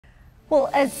Well,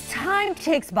 as time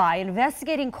ticks by,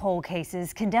 investigating cold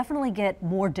cases can definitely get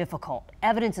more difficult.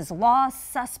 Evidence is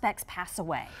lost, suspects pass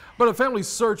away. But a family's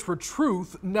search for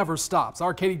truth never stops.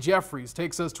 Our Katie Jeffries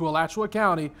takes us to Alachua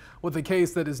County with a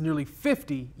case that is nearly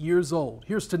 50 years old.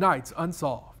 Here's tonight's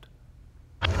Unsolved.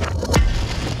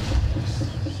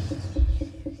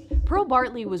 Pearle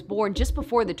Bartley was born just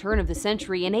before the turn of the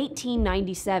century in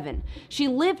 1897. She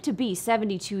lived to be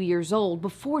 72 years old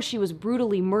before she was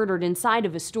brutally murdered inside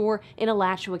of a store in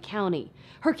Alachua County.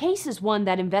 Her case is one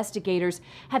that investigators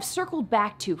have circled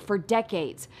back to for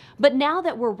decades. But now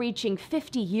that we're reaching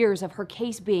 50 years of her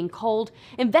case being cold,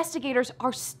 investigators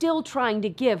are still trying to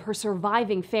give her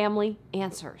surviving family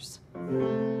answers.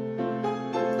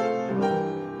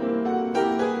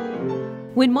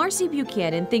 When Marcy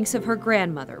Buchanan thinks of her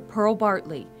grandmother, Pearle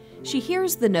Bartley, she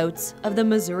hears the notes of the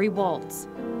Missouri Waltz.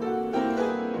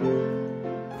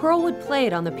 Pearle would play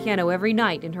it on the piano every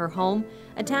night in her home,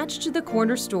 attached to the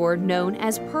corner store known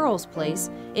as Pearle's Place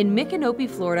in Micanopy,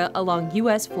 Florida, along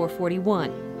US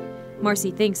 441.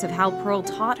 Marcy thinks of how Pearle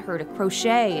taught her to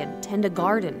crochet and tend a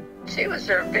garden. She was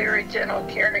a very gentle,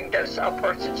 caring, docile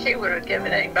person. She would have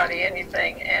given anybody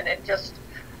anything, and it just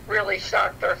really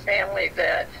shocked our family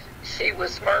that she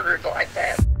was murdered like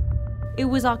that. It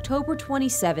was October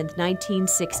 27,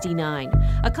 1969.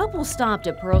 A couple stopped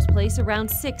at Pearle's place around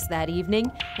 6 that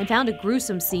evening and found a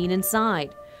gruesome scene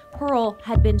inside. Pearle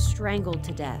had been strangled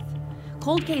to death.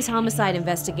 Cold case homicide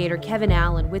investigator Kevin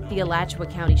Allen with the Alachua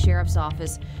County Sheriff's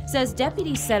Office says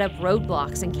deputies set up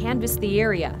roadblocks and canvassed the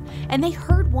area, and they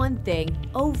heard one thing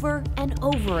over and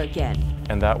over again.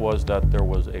 And that was that there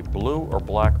was a blue or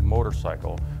black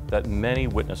motorcycle that many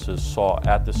witnesses saw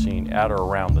at the scene at or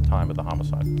around the time of the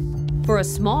homicide. For a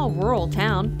small rural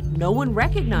town, no one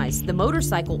recognized the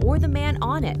motorcycle or the man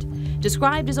on it.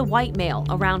 Described as a white male,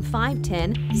 around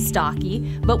 5'10",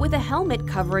 stocky, but with a helmet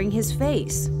covering his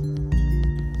face.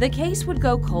 The case would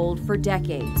go cold for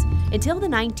decades, until the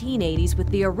 1980s with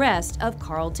the arrest of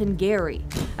Carlton Gary,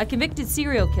 a convicted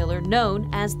serial killer known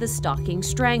as the Stalking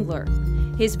Strangler.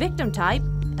 His victim type,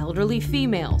 elderly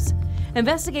females.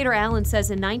 Investigator Allen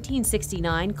says in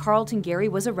 1969, Carlton Gary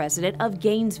was a resident of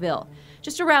Gainesville,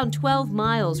 just around 12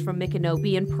 miles from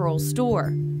Micanopy and Pearle's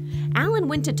store. Allen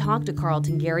went to talk to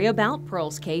Carlton Gary about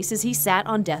Pearle's case as he sat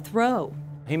on death row.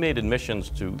 He made admissions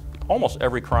to almost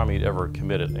every crime he'd ever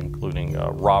committed, including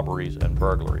robberies and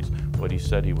burglaries, but he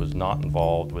said he was not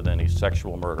involved with any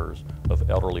sexual murders of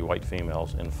elderly white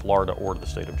females in Florida or the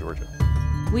state of Georgia.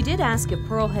 We did ask if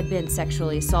Pearle had been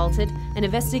sexually assaulted, and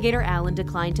investigator Allen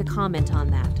declined to comment on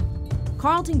that.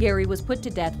 Carlton Gary was put to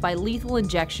death by lethal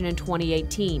injection in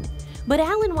 2018. But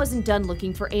Allen wasn't done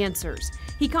looking for answers.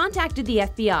 He contacted the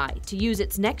FBI to use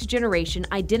its next-generation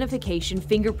identification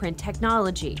fingerprint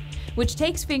technology, which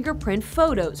takes fingerprint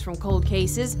photos from cold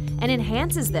cases and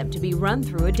enhances them to be run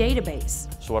through a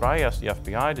database. So what I asked the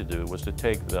FBI to do was to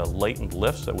take the latent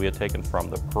lifts that we had taken from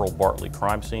the Pearle Bartley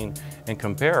crime scene and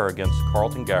compare against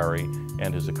Carlton Gary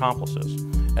and his accomplices.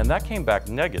 And that came back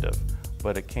negative,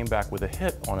 but it came back with a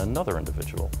hit on another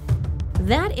individual.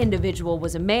 That individual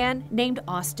was a man named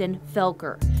Austin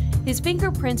Felker. His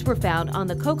fingerprints were found on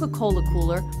the Coca-Cola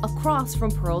cooler across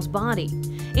from Pearle's body.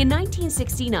 In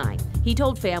 1969, he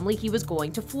told family he was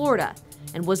going to Florida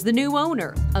and was the new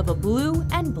owner of a blue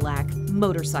and black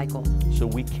motorcycle. So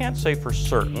we can't say for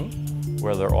certain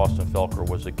whether Austin Felker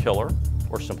was a killer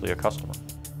or simply a customer.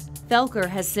 Felker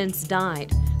has since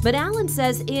died, but Allen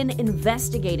says in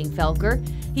investigating Felker,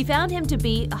 he found him to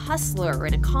be a hustler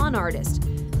and a con artist,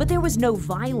 but there was no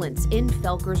violence in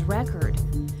Felker's record.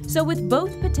 So with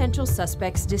both potential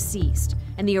suspects deceased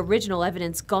and the original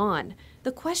evidence gone,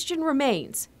 the question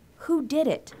remains, who did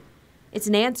it? It's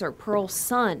an answer Pearle's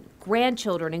son,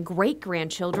 grandchildren, and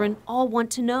great-grandchildren all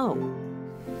want to know.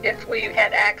 If we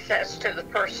had access to the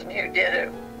person who did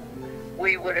it,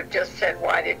 we would have just said,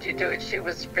 why did you do it? She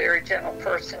was a very gentle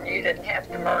person. You didn't have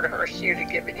to murder her. She would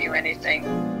have given you anything.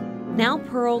 Now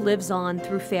Pearle lives on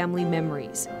through family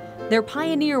memories. Their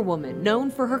pioneer woman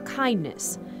known for her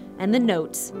kindness and the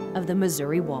notes of the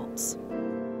Missouri Waltz.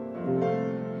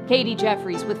 Katie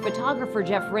Jeffries with photographer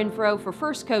Jeff Renfro for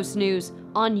First Coast News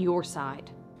on your side.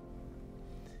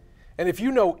 And if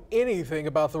you know anything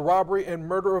about the robbery and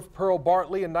murder of Pearle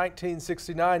Bartley in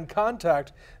 1969,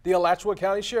 contact the Alachua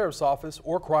County Sheriff's Office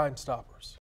or Crime Stoppers.